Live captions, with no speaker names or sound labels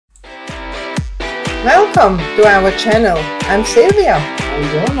Welcome to our channel. I'm Silvia. I'm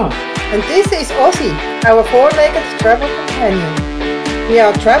Werner. And this is Ozzy, our four-legged travel companion. We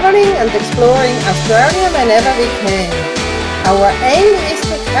are traveling and exploring Australia whenever we can. Our aim is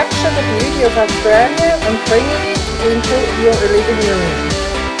to capture the beauty of Australia and bring it into your living room.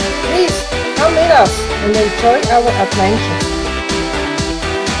 Please come with us and enjoy our adventures.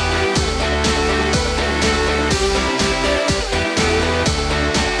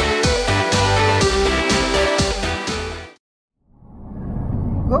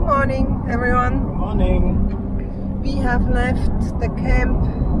 Good morning, everyone. Good morning. We have left the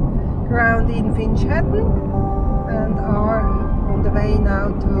campground in Finchhatten and are on the way now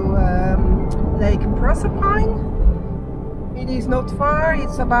to Lake Proserpine. It is not far,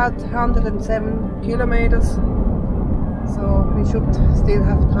 it's about 107 kilometers, so we should still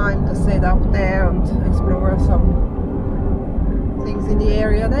have time to set up there and explore some things in the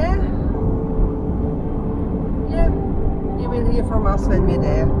area there. Yeah, you will hear from us when we're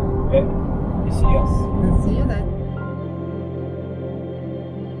there. Yeah, you see us. We'll see you then.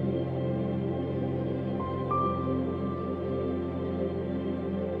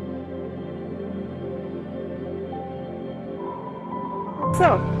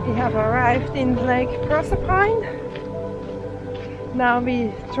 So, we have arrived in Lake Proserpine. Now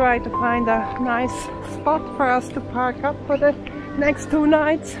we try to find a nice spot for us to park up for the next 2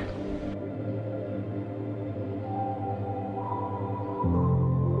 nights.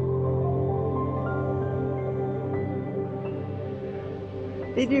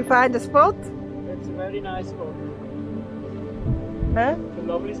 Did you find a spot? It's a very nice spot. Huh? It's a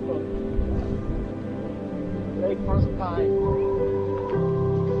lovely spot. Lake Proserpine.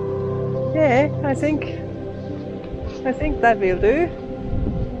 Yeah, I think that will do.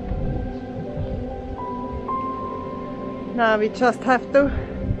 Now we just have to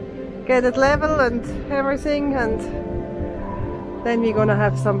get it level and everything, and then we're gonna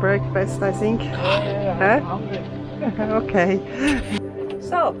have some breakfast, I think. Yeah, Huh? I'm hungry. Okay.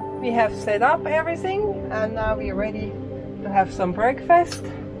 So we have set up everything and now we're ready to have some breakfast,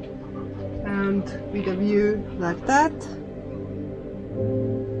 and with a view like that.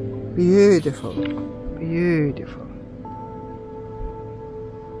 Beautiful, beautiful.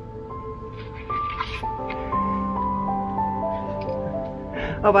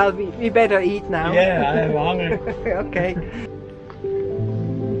 Oh well, we better eat now. Yeah, I'm hungry. Okay.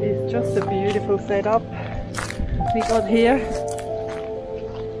 It's just a beautiful setup we got here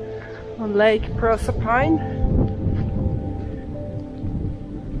on Lake Proserpine.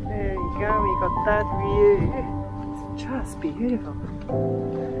 There you go, we got that view. It's just beautiful.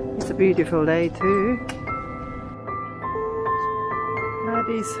 It's a beautiful day too. That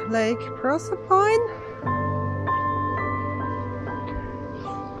is Lake Proserpine.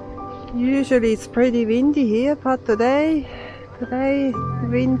 Usually it's pretty windy here, but today the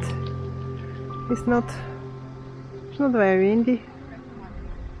wind is not very windy.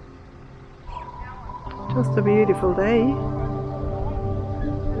 Just a beautiful day.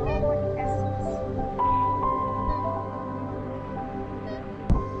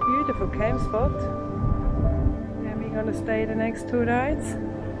 Beautiful camp spot. And we're gonna stay the next 2 nights.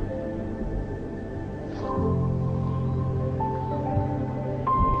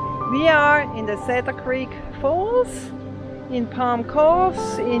 We are in the Cedar Creek Falls in Palm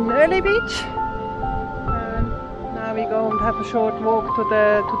Coves in Airlie Beach. And now we go and have a short walk to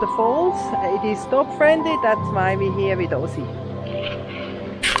the falls. It is dog friendly, that's why we're here with Ozzy.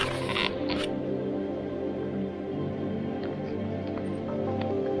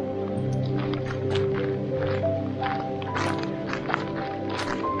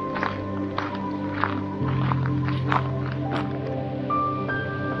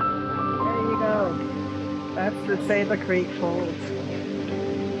 That's the Cedar Creek Falls.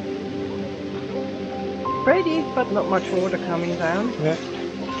 Pretty, but not much water coming down. Yeah.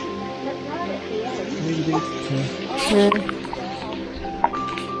 Yeah.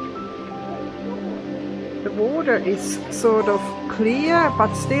 The water is sort of clear,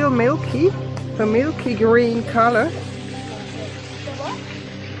 but still milky. The milky green color.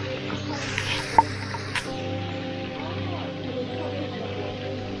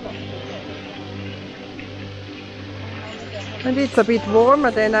 And it's a bit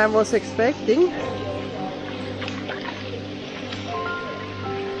warmer than I was expecting.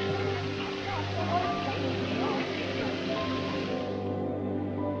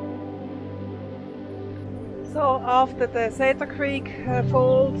 So after the Cedar Creek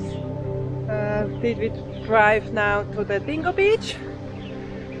Falls, did we drive now to the Dingo Beach.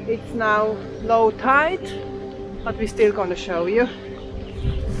 It's now low tide, but we're still gonna show you.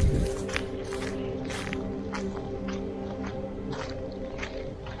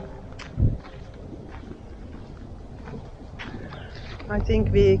 I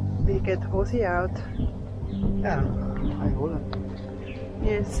think we get Ozzy out. Yeah, I will.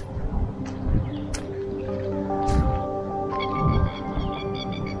 Yes.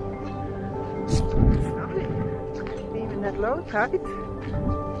 It's lovely. Even at low tide.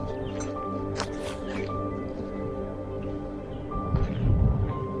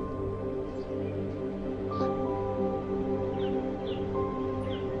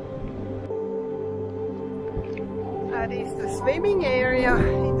 That is the swimming area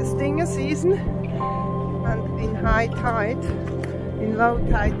in the stinger season, and in high tide. In low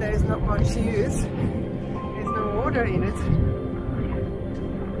tide there is not much use. There's no water in it. It's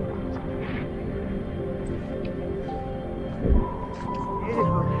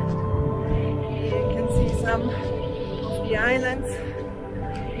beautiful. Here you can see some of the islands.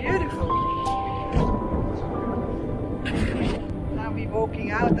 Beautiful. Now we're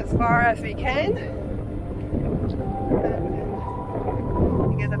walking out as far as we can.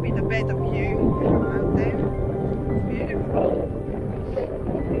 To get a bit of better view from out there. It's beautiful.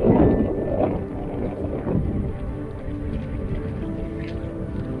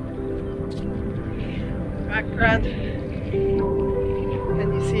 Background. Can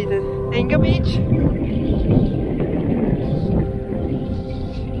you see the Enga Beach?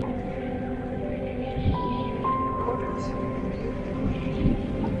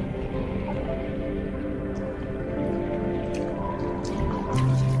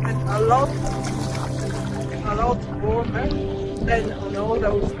 A lot warmer than on all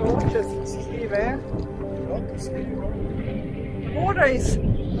those gorges you see there. The water is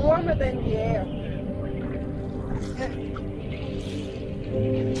warmer than the air.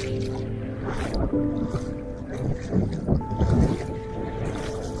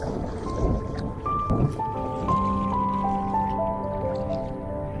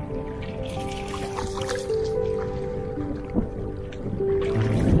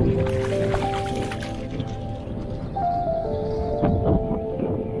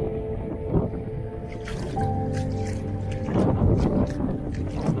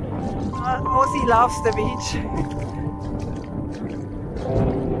 Ozzy loves the beach.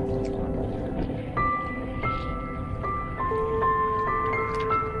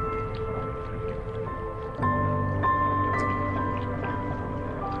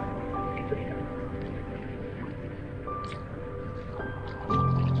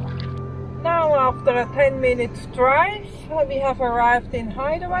 Now after a 10-minute drive we have arrived in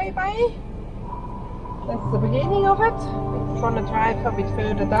Hideaway Bay. That's the beginning of it. We're going to drive a bit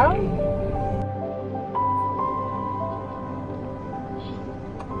further down.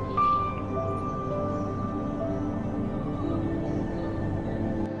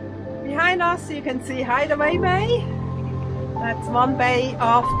 Behind us you can see Hideaway Bay. That's one bay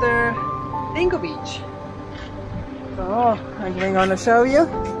after Dingo Beach. So I'm going to show you.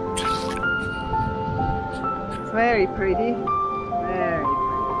 It's very pretty. Very pretty.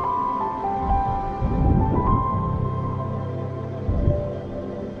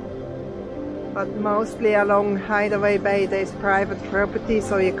 But mostly along Hideaway Bay there's private property,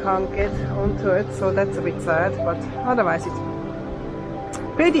 so you can't get onto it, so that's a bit sad, but otherwise it's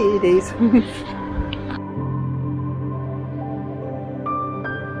pretty it is.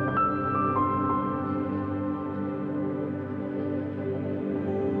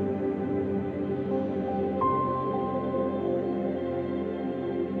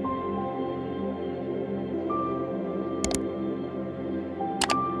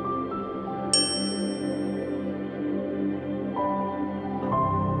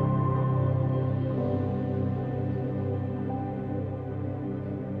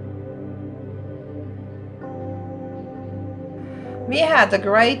 We had a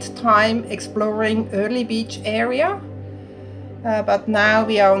great time exploring Airlie Beach area, but now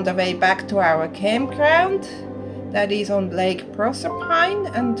we are on the way back to our campground. That is on Lake Proserpine,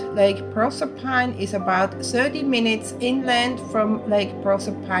 and Lake Proserpine is about 30 minutes inland from Lake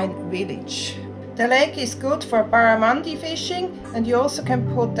Proserpine village. The lake is good for barramundi fishing, and you also can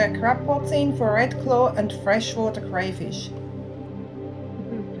put the crab pots in for red claw and freshwater crayfish.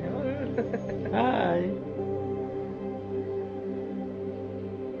 Hi.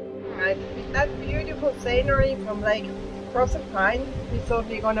 Right, with that beautiful scenery from Lake Proserpine, we thought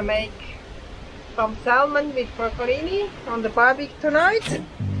we're gonna make some salmon with broccolini on the barbecue tonight.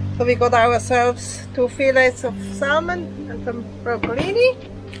 So we got ourselves 2 fillets of salmon and some broccolini,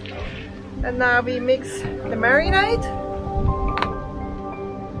 and now we mix the marinade,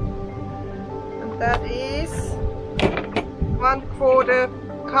 and that is 1/4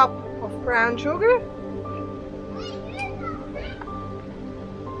 cup of brown sugar,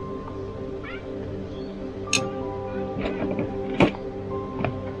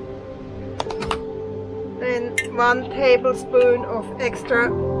 1 tablespoon of extra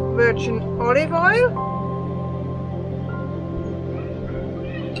virgin olive oil.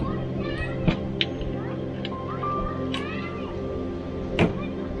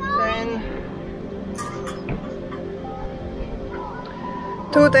 Then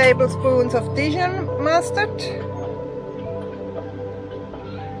 2 tablespoons of Dijon mustard.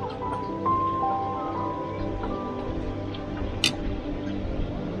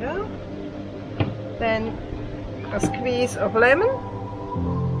 Then a squeeze of lemon.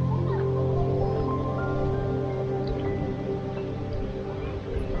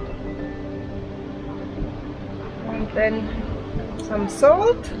 And then some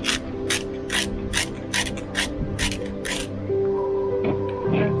salt.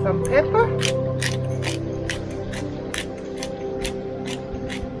 And some pepper.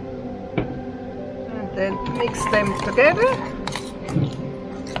 And then mix them together.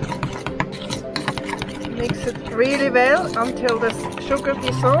 Mix it really well until the sugar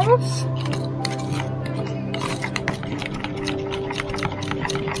dissolves.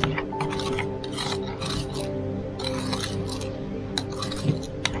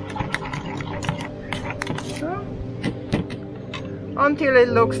 So, until it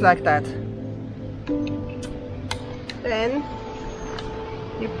looks like that. Then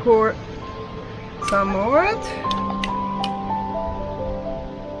you pour some more of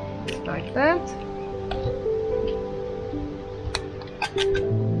it, like that.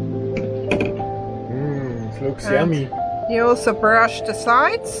 It looks yummy. You also brush the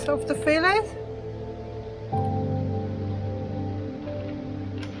sides of the fillet.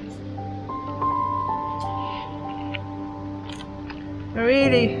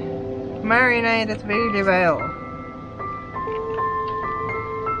 Really marinate it really well.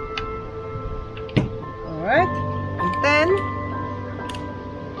 Alright, and then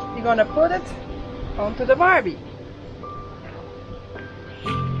you're gonna put it onto the barbie.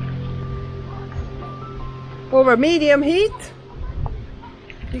 Over medium heat.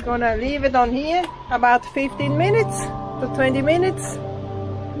 We're gonna leave it on here about 15 minutes to 20 minutes,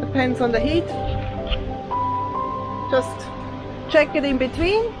 depends on the heat. Just check it in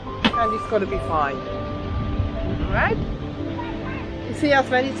between and it's gonna be fine. Alright? You see us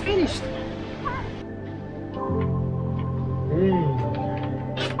when it's finished.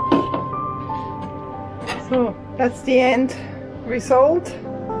 So that's the end result.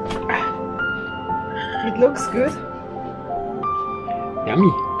 It looks good.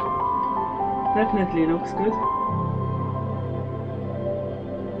 Yummy. Definitely looks good.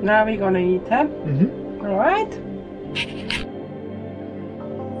 Now we're gonna eat them. Alright.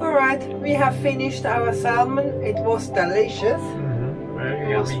 Alright, we have finished our salmon. It was delicious.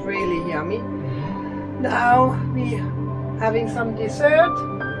 Very It was yummy. really yummy. Now we having some dessert.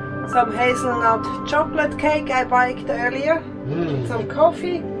 Some hazelnut chocolate cake I baked earlier. Some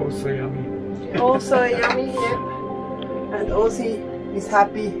coffee. Also yummy. Also yummy, yeah. And Ozzy is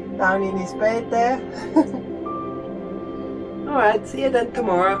happy down in his bed there. Alright, see you then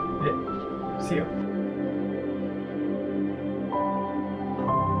tomorrow. Yeah. See you.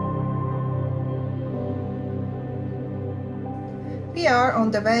 We are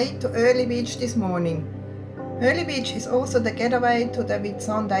on the way to Airlie Beach this morning. Airlie Beach is also the getaway to the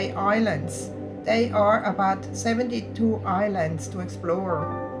Whitsunday Islands. They are about 72 islands to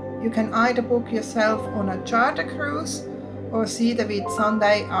explore. You can either book yourself on a charter cruise or see the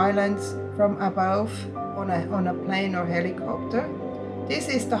Whitsunday Islands from above on a plane or helicopter. This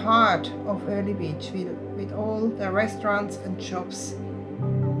is the heart of Airlie Beach with all the restaurants and shops.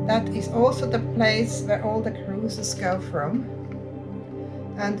 That is also the place where all the cruises go from.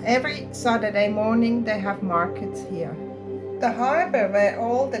 And every Saturday morning they have markets here. The harbour where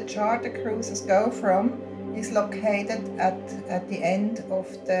all the charter cruises go from is located at the end of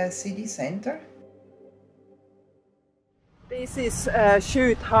the city centre. This is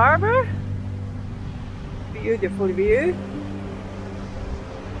Shoot Harbour. Beautiful view.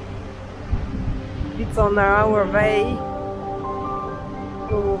 It's on our way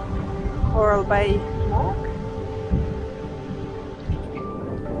to Coral Bay Walk.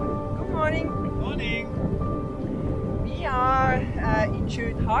 Good morning. Good morning. We are in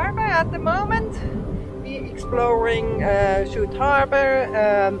Shoot Harbour at the moment. We're exploring Shoot Harbour,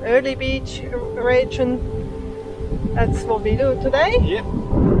 Airlie Beach region. That's what we do today. Yep.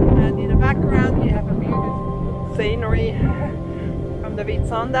 And in the background we have a beautiful scenery from the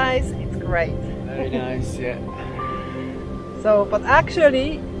Whitsundays. It's great. Very nice, yeah. So, but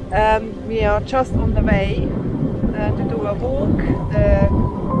actually we are just on the way to do a walk, the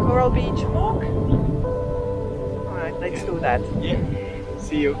Coral Beach walk. Alright, let's do that. Yeah.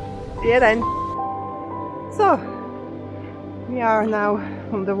 See you. See you then. So, We are now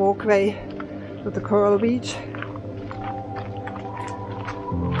on the walkway to the coral beach.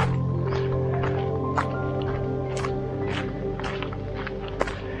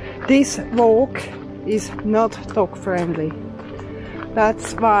 This walk is not dog friendly.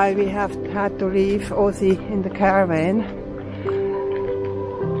 That's why we have had to leave Ozzy in the caravan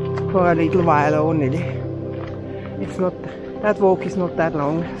for a little while only. It's not, that walk is not that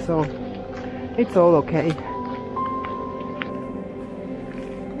long, so it's all okay.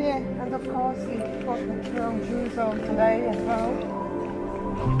 Yeah, and of course we got the wrong shoes on today as well.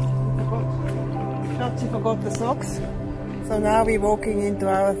 She forgot the socks. So now we're walking into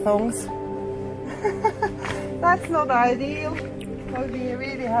our thongs. That's not ideal, because we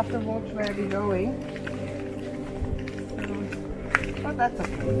really have to watch where we're going. But that's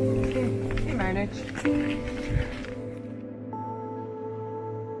okay. We manage.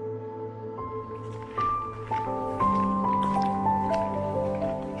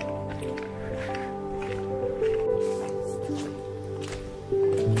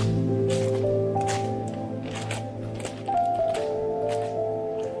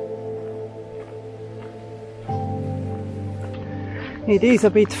 It is a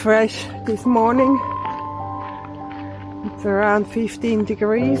bit fresh this morning. It's around 15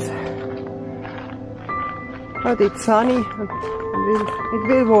 degrees. But it's sunny. It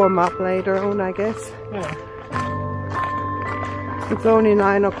will warm up later on, I guess. Yeah. It's only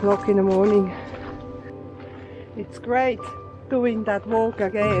 9 o'clock in the morning. It's great doing that walk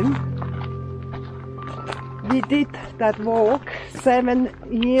again. We did that walk 7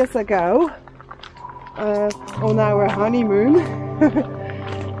 years ago on our honeymoon.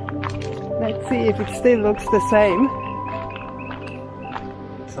 Let's see if it still looks the same.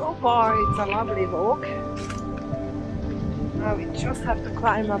 So far it's a lovely walk. Now we just have to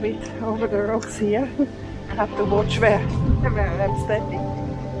climb a bit over the rocks here. I have to watch where I'm stepping.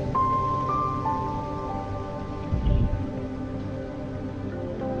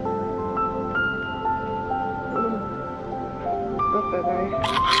 Not that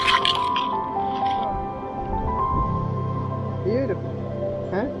beautiful,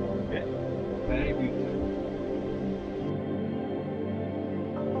 huh? Yeah, very beautiful.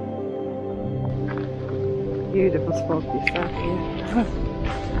 Beautiful spot is that here.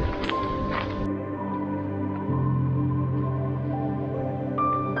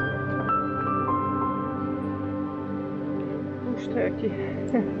 Bush turkey.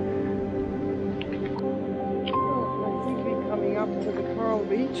 Oh, I think we're coming up to the coral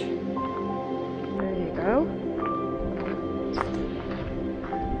beach. There you go.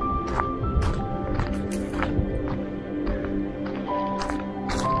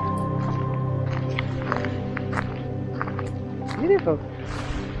 Beautiful.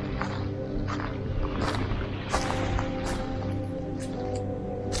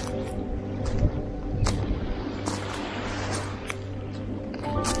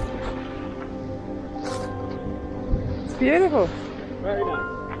 It's beautiful. Very nice.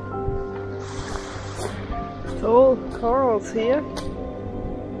 It's all corals here.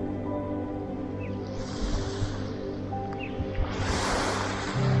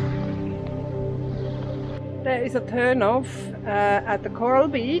 There is a turn off at the coral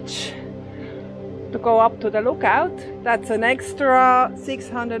beach to go up to the lookout. That's an extra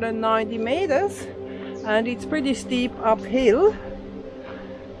 690 meters and it's pretty steep uphill.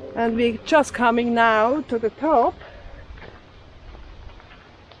 And we're just coming now to the top.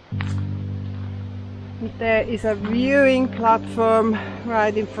 There is a viewing platform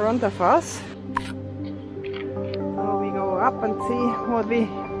right in front of us. So we go up and see what we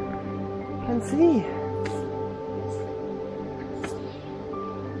can see.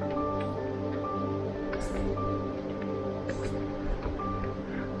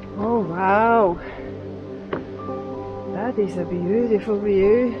 Oh wow! That is a beautiful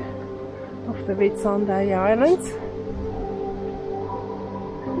view of the Whitsunday Islands.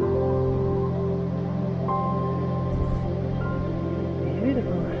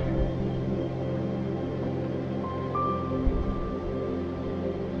 Beautiful.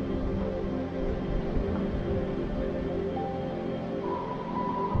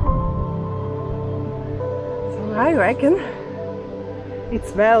 So I reckon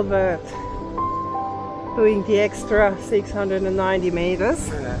it's well worth doing the extra 690 meters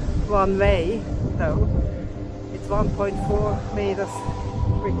one way, though it's 1.4 meters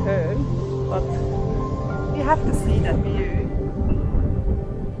return, but you have to see that view.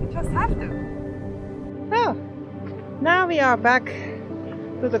 You just have to. So, now we are back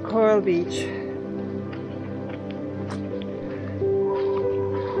to the coral beach.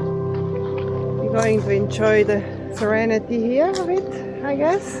 We're going to enjoy the serenity here a bit, I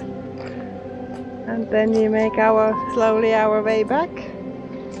guess. And then we make slowly our way back.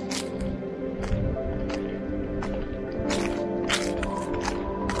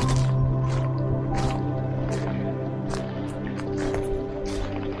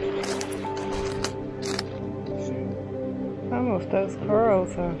 Some of those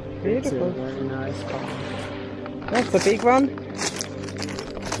corals are beautiful. It's a very nice coral. That's a big one.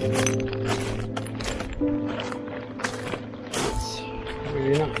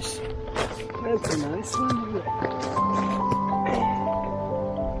 Really nice. That's a nice one.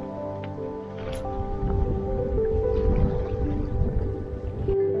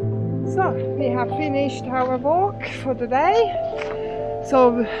 So, we have finished our walk for the day.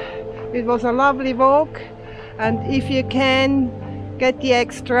 So, it was a lovely walk, and if you can get the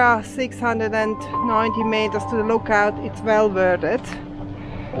extra 690 meters to the lookout, it's well worth it.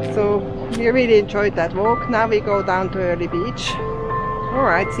 So, we really enjoyed that walk. Now we go down to Airlie Beach.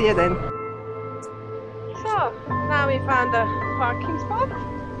 Alright, see you then. So, now we found a parking spot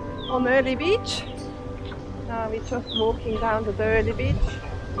on Airlie Beach. Now we're just walking down to the Airlie Beach.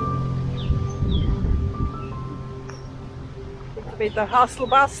 It's a bit of hustle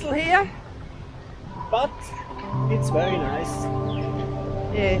bustle here. But it's very nice.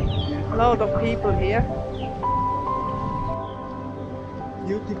 Yeah, a lot of people here.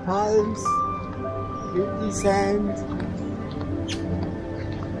 Beauty palms, beauty sand.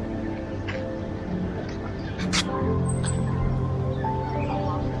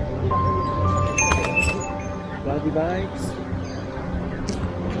 Bloody bikes.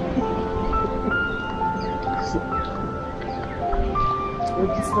 Und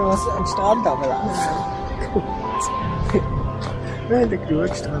jetzt noch was am Strand runterlaufen. Nein, der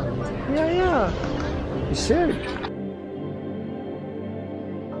Krugstrand. Ja, ja. Ist schön.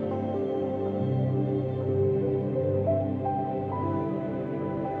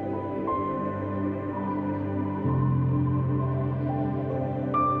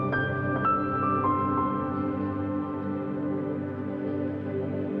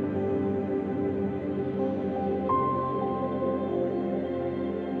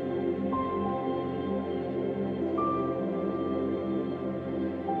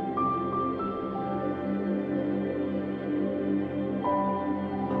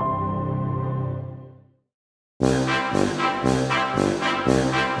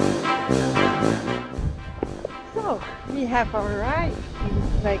 We have arrived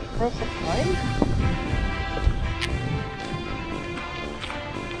in Lake Proserpine.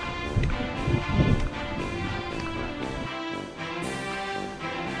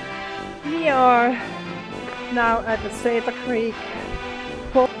 We are now at the Cedar Creek.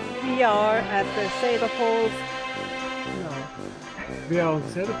 We are at the Cedar Falls. No. We are on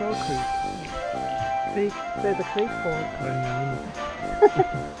Cedar Creek. Cedar Creek Falls.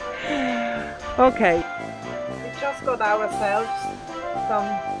 Oh, Okay. Just got ourselves some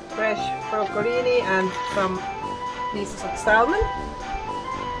fresh broccolini and some pieces of salmon.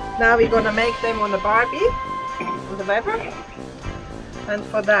 Now we're gonna make them on the barbie, on the Weber. And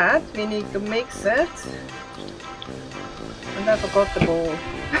for that we need to mix it. And I forgot the bowl.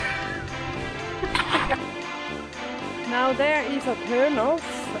 Now there is a turnoff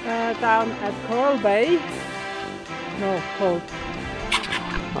down at Coral Bay. No, called.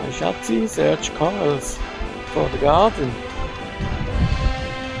 My Schatzi, search corals for the garden.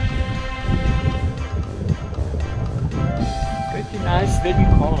 Pretty nice little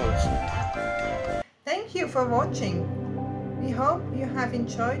corals. Thank you for watching. We hope you have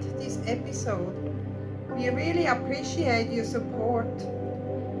enjoyed this episode. We really appreciate your support.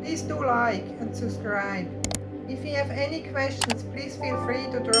 Please do like and subscribe. If you have any questions, please feel free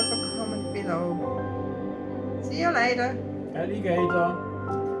to drop a comment below. See you later. Alligator.